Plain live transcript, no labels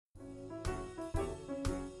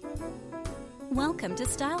Welcome to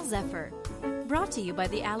Style Zephyr, brought to you by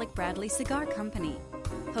the Alec Bradley Cigar Company,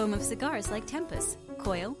 home of cigars like Tempus,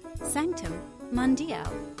 Coil, Sanctum, Mondial,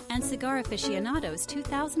 and Cigar Aficionado's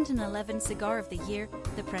 2011 Cigar of the Year,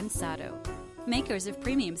 the Prensado. Makers of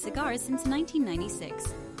premium cigars since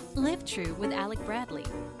 1996. Live true with Alec Bradley.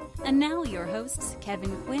 And now your hosts,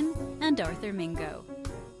 Kevin Quinn and Arthur Mingo.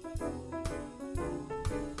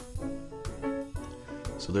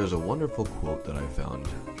 So there's a wonderful quote that I found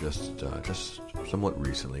just somewhat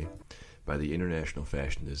recently by the international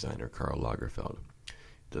fashion designer Karl Lagerfeld. He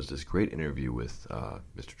does this great interview with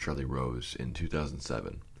Mr. Charlie Rose in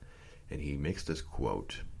 2007, and he makes this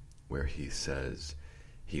quote where he says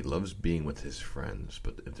he loves being with his friends,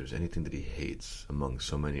 but if there's anything that he hates among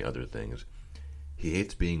so many other things, he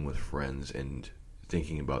hates being with friends and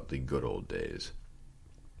thinking about the good old days.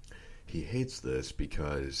 He hates this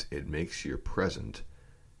because it makes your present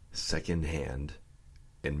second-hand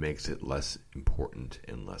and makes it less important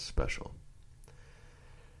and less special.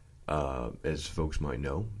 As folks might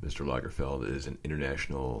know, Mr. Lagerfeld is an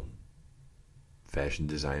international fashion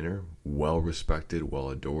designer, well-respected,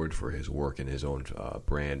 well-adored for his work in his own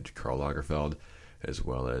brand, Karl Lagerfeld, as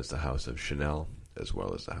well as the House of Chanel, as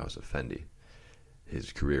well as the House of Fendi.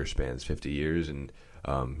 His career spans 50 years, and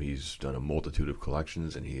he's done a multitude of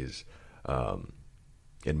collections, and he is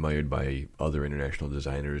admired by other international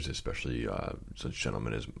designers, especially such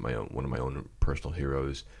gentlemen as one of my own personal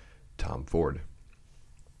heroes, Tom Ford.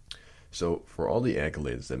 So for all the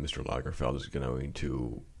accolades that Mr. Lagerfeld is going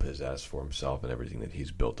to possess for himself and everything that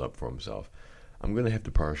he's built up for himself, I'm going to have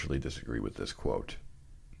to partially disagree with this quote.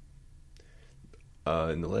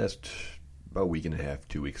 In the last about week and a half,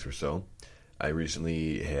 2 weeks or so, I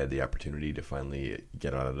recently had the opportunity to finally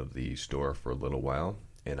get out of the store for a little while,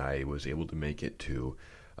 and I was able to make it to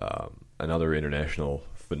another international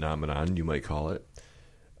phenomenon, you might call it,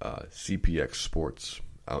 CPX Sports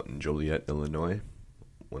out in Joliet, Illinois,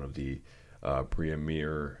 one of the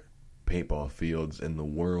premier paintball fields in the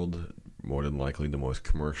world, more than likely the most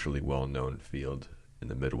commercially well-known field in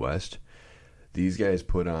the Midwest. These guys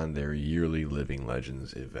put on their yearly Living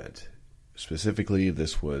Legends event. Specifically,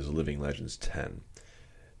 this was Living Legends 10.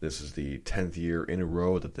 This is the 10th year in a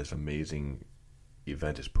row that this amazing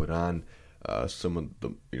event is put on. Some of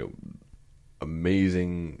the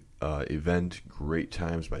amazing event, great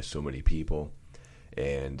times by so many people,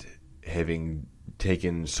 and having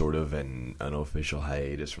taken sort of an unofficial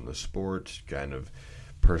hiatus from the sport, kind of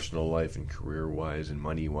personal life and career-wise and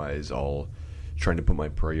money-wise, all trying to put my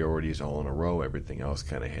priorities all in a row. Everything else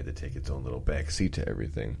kind of had to take its own little backseat to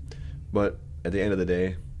everything. But at the end of the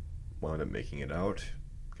day, wound up making it out.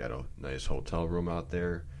 Got a nice hotel room out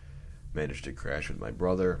there. Managed to crash with my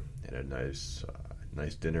brother. Had a nice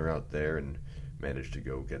dinner out there, and managed to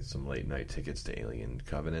go get some late night tickets to Alien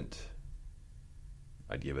Covenant.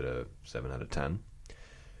 I'd give it a 7 out of 10.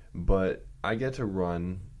 But I get to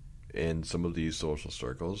run in some of these social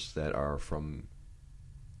circles that are from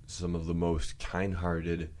some of the most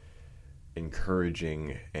kind-hearted,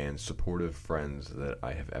 encouraging, and supportive friends that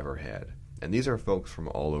I have ever had. And these are folks from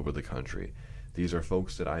all over the country. These are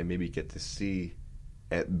folks that I maybe get to see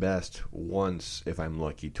at best once, if I'm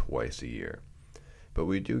lucky, twice a year. But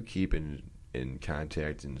we do keep in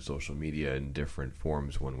contact in social media in different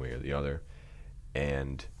forms, one way or the other.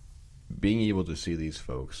 And being able to see these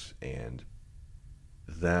folks and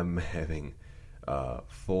them having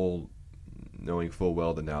knowing full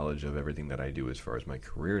well the knowledge of everything that I do as far as my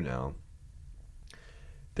career now,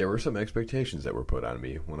 there were some expectations that were put on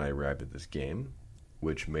me when I arrived at this game,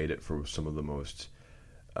 which made it for some of the most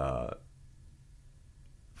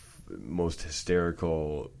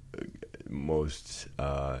hysterical, most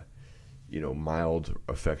mild,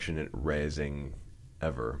 affectionate razzing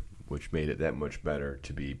ever, which made it that much better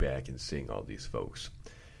to be back and seeing all these folks.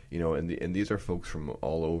 And these are folks from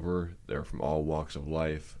all over. They're from all walks of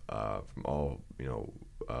life, from all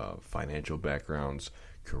financial backgrounds,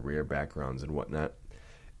 career backgrounds, and whatnot.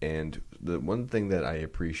 And the one thing that I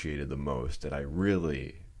appreciated the most, that I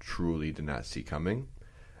really, truly did not see coming,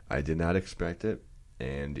 I did not expect it.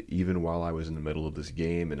 And even while I was in the middle of this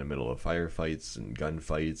game, in the middle of firefights and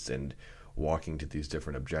gunfights and walking to these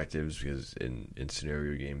different objectives, because in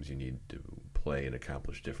scenario games you need to play and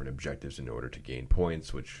accomplish different objectives in order to gain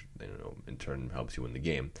points, which in turn helps you win the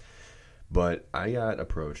game. But I got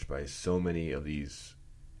approached by so many of these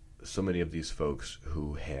folks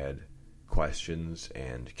who had questions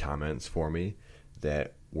and comments for me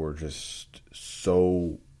that were just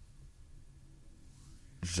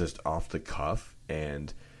off the cuff,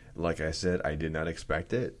 and like I said, I did not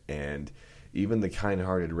expect it. And even the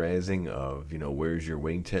kind-hearted razzing of, where's your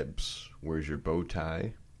wingtips, where's your bow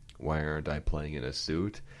tie, Why aren't I playing in a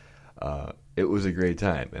suit? It was a great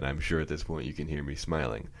time, and I'm sure at this point you can hear me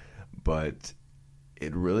smiling. But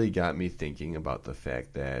it really got me thinking about the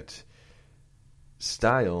fact that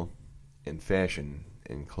style and fashion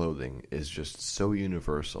and clothing is just so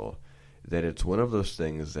universal that it's one of those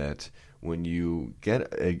things that when you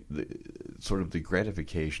get sort of the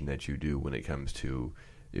gratification that you do when it comes to,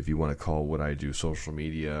 if you want to call what I do social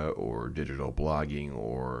media or digital blogging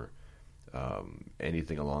or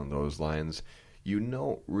anything along those lines, you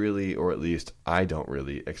don't really, or at least I don't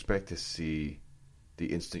really, expect to see the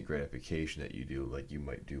instant gratification that you do, like you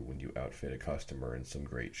might do when you outfit a customer in some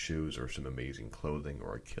great shoes or some amazing clothing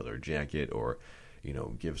or a killer jacket, or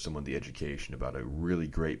give someone the education about a really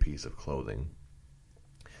great piece of clothing.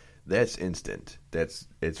 That's instant.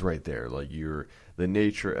 It's right there. Like the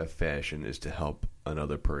nature of fashion is to help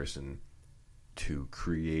another person to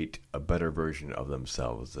create a better version of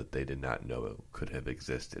themselves that they did not know could have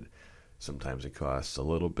existed. Sometimes it costs a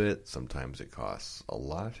little bit, sometimes it costs a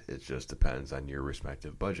lot. It just depends on your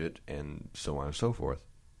respective budget and so on and so forth.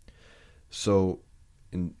 So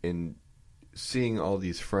in seeing all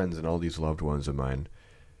these friends and all these loved ones of mine,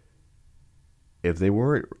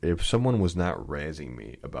 if someone was not razzing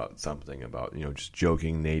me about something, about just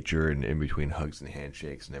joking nature and in between hugs and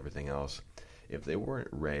handshakes and everything else, if they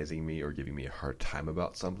weren't razzing me or giving me a hard time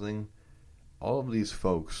about something, all of these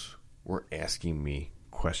folks were asking me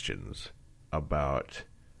questions about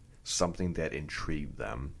something that intrigued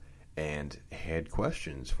them and had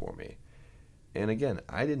questions for me. And again,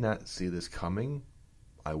 I did not see this coming.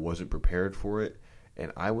 I wasn't prepared for it,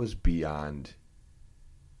 and I was beyond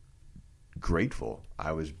grateful.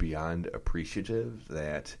 I was beyond appreciative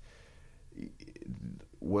that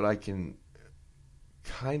what I can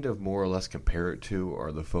kind of more or less compare it to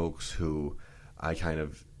are the folks who I kind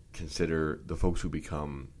of consider the folks who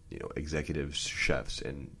become executive chefs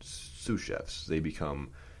and sous chefs. They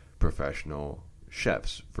become professional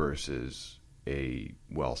chefs versus a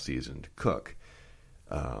well-seasoned cook.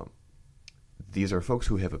 These are folks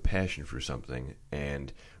who have a passion for something,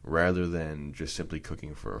 and rather than just simply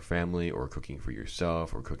cooking for a family or cooking for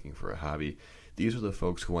yourself or cooking for a hobby, these are the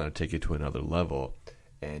folks who want to take it to another level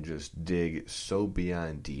and just dig so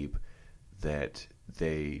beyond deep that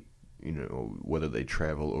they, whether they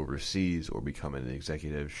travel overseas or become an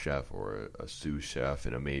executive chef or a sous chef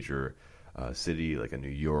in a major city like a New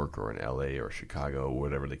York or an LA or Chicago,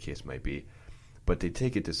 whatever the case might be. But they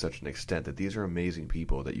take it to such an extent that these are amazing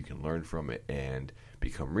people that you can learn from it and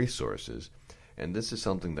become resources. And this is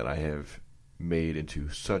something that I have made into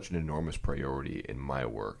such an enormous priority in my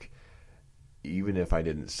work. Even if I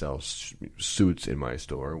didn't sell suits in my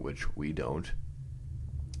store, which we don't,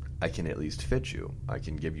 I can at least fit you. I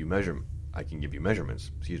can give you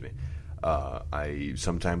measurements. Excuse me. I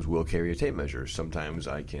sometimes will carry a tape measure. Sometimes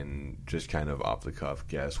I can just kind of off the cuff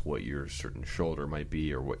guess what your certain shoulder might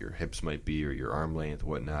be or what your hips might be or your arm length,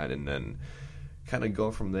 whatnot, and then kind of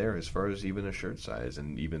go from there as far as even a shirt size.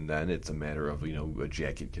 And even then it's a matter of, a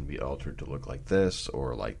jacket can be altered to look like this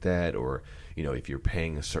or like that, or, if you're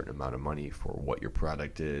paying a certain amount of money for what your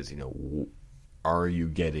product is, are you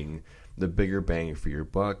getting the bigger bang for your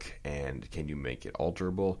buck, and can you make it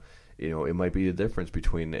alterable? It might be the difference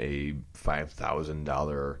between a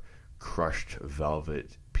 $5,000 crushed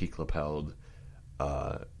velvet peak-lapelled,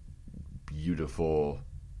 beautiful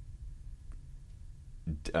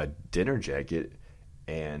dinner jacket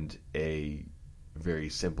and a very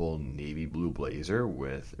simple navy blue blazer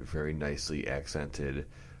with very nicely accented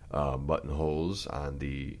buttonholes on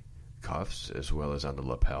the cuffs as well as on the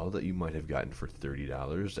lapel that you might have gotten for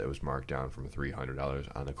 $30 that was marked down from $300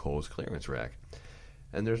 on the Kohl's clearance rack.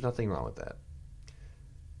 And there's nothing wrong with that.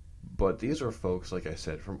 But these are folks, like I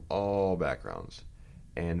said, from all backgrounds.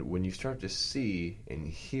 And when you start to see and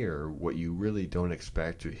hear what you really don't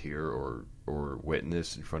expect to hear or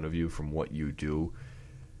witness in front of you from what you do,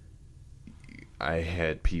 I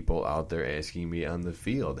had people out there asking me on the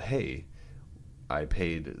field, hey, I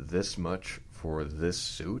paid this much for this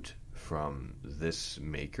suit from this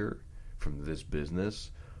maker, from this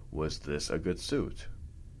business. Was this a good suit?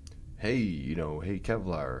 Hey, hey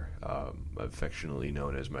Kevlar, affectionately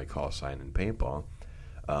known as my call sign in paintball,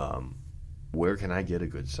 where can I get a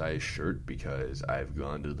good size shirt? Because I've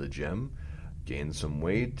gone to the gym, gained some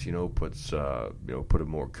weight, put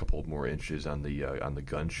a couple more inches on the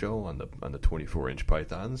gun show on the 24-inch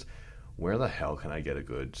pythons. Where the hell can I get a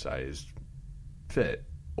good sized fit?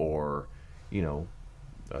 Or,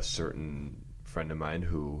 a certain friend of mine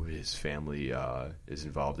who his family is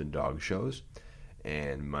involved in dog shows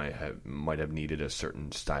and might have needed a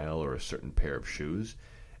certain style or a certain pair of shoes,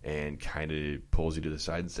 and kind of pulls you to the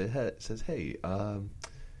side and says, hey,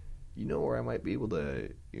 you know where I might be able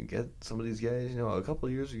to get some of these guys? A couple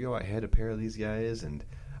of years ago I had a pair of these guys and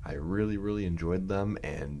I really, really enjoyed them,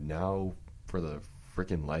 and now for the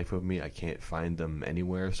freaking life of me I can't find them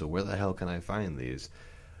anywhere. So where the hell can I find these?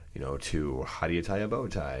 To how do you tie a bow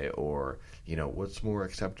tie, or what's more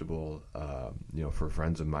acceptable, for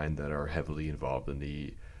friends of mine that are heavily involved in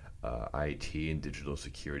the IT and digital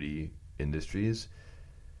security industries,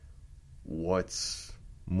 what's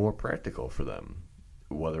more practical for them?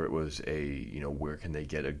 Whether it was where can they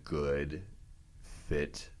get a good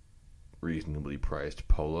fit, reasonably priced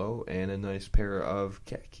polo and a nice pair of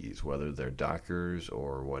khakis, whether they're Dockers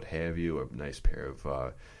or what have you, a nice pair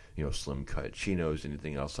of slim cut chinos,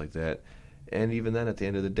 anything else like that. And even then, at the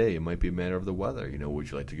end of the day, it might be a matter of the weather.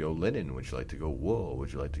 Would you like to go linen? Would you like to go wool?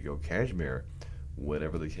 Would you like to go cashmere?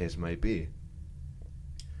 Whatever the case might be.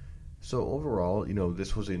 So overall,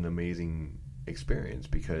 this was an amazing experience,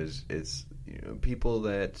 because it's people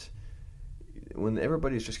that, when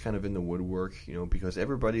everybody's just kind of in the woodwork, because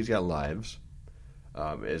everybody's got lives,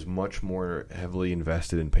 is much more heavily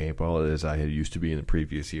invested in paintball as I had used to be in the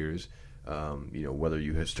previous years. Whether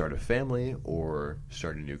you start a family or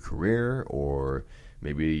start a new career, or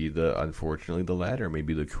maybe unfortunately the latter,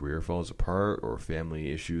 maybe the career falls apart, or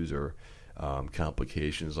family issues, or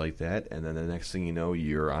complications like that, and then the next thing you know,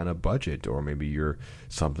 you're on a budget, or maybe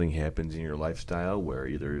something happens in your lifestyle where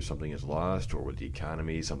either something is lost, or with the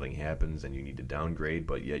economy something happens and you need to downgrade,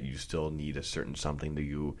 but yet you still need a certain something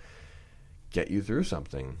to get you through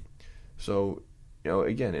something. So,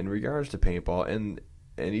 again, in regards to paintball, and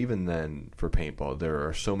even then for paintball, there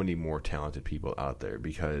are so many more talented people out there,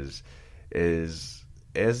 because as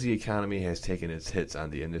the economy has taken its hits on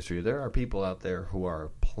the industry, there are people out there who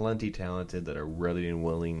are plenty talented, that are ready and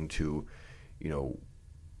willing to,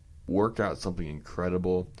 work out something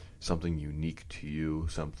incredible, something unique to you,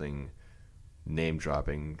 something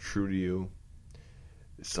name-dropping, true to you,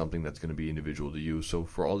 something that's going to be individual to you. So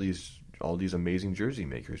for all these amazing jersey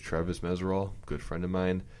makers, Travis Meserol, good friend of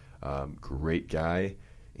mine, great guy,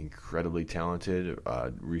 incredibly talented,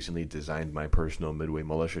 recently designed my personal Midway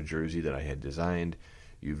Militia jersey that I had designed.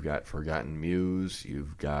 You've got Forgotten Muse,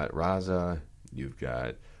 you've got Raza, you've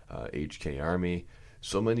got HK Army.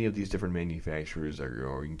 So many of these different manufacturers are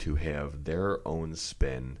going to have their own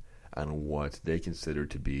spin on what they consider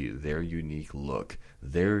to be their unique look,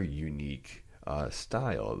 their unique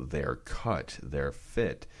style, their cut, their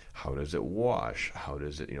fit. How does it wash? How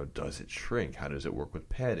does it, does it shrink? How does it work with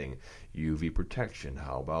padding, UV protection?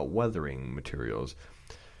 How about weathering materials?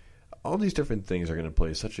 All these different things are going to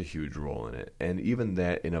play such a huge role in it. And even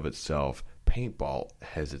that in of itself, paintball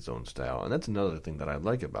has its own style. And that's another thing that I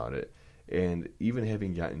like about it. And even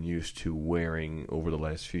having gotten used to wearing over the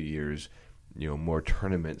last few years, more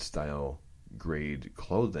tournament style grade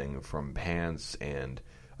clothing, from pants and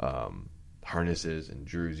harnesses and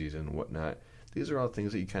jerseys and whatnot, these are all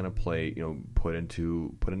things that you kind of play, put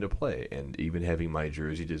into play. And even having my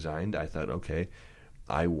jersey designed, I thought, okay,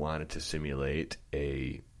 I wanted to simulate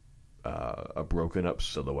a broken up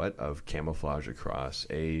silhouette of camouflage across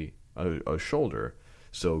a shoulder.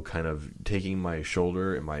 So kind of taking my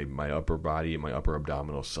shoulder and my upper body and my upper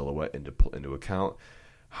abdominal silhouette into account,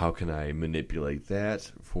 how can I manipulate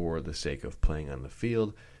that for the sake of playing on the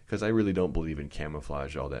field? Because I really don't believe in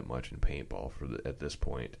camouflage all that much in paintball at this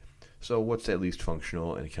point. So what's at least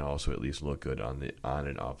functional and can also at least look good on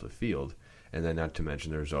and off the field? And then not to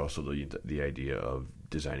mention there's also the idea of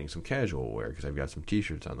designing some casual wear, because I've got some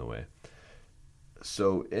t-shirts on the way.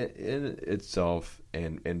 So in itself,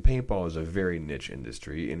 and paintball is a very niche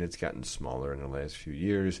industry, and it's gotten smaller in the last few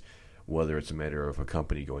years, whether it's a matter of a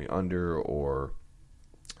company going under or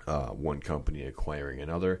one company acquiring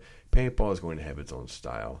another. Paintball is going to have its own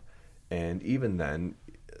style. And even then,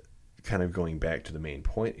 kind of going back to the main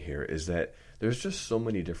point here, is that there's just so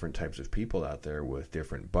many different types of people out there with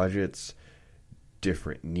different budgets,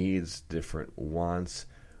 different needs, different wants.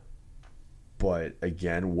 But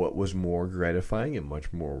again, what was more gratifying and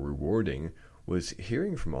much more rewarding was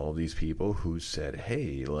hearing from all of these people who said,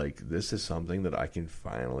 hey, like, this is something that I can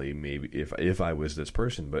finally, maybe if I was this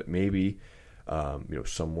person, but maybe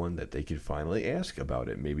someone that they could finally ask about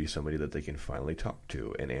it, maybe somebody that they can finally talk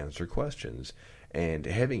to and answer questions. And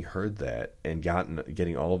having heard that and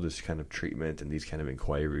getting all of this kind of treatment and these kind of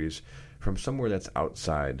inquiries from somewhere that's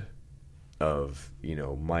outside of,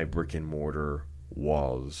 my brick and mortar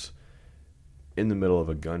walls, in the middle of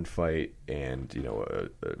a gunfight, and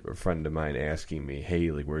a friend of mine asking me, hey,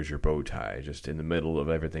 like, where's your bow tie, just in the middle of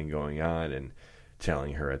everything going on, and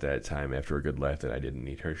telling her at that time after a good laugh that I didn't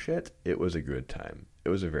need her shit. It was a good time. It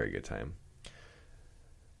was a very good time.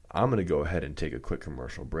 I'm going to go ahead and take a quick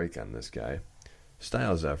commercial break on this guy.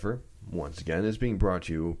 Style Zephyr, once again, is being brought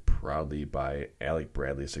to you proudly by Alec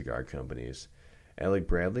Bradley Cigar Companies. Alec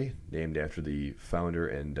Bradley, named after the founder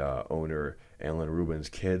and owner Alan Rubin's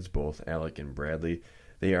kids, both Alec and Bradley.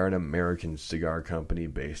 They are an American cigar company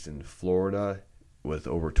based in Florida with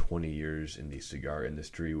over 20 years in the cigar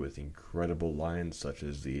industry with incredible lines such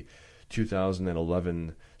as the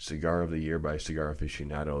 2011 Cigar of the Year by Cigar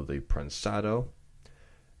Aficionado, the Prensado,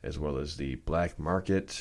 as well as the Black Market,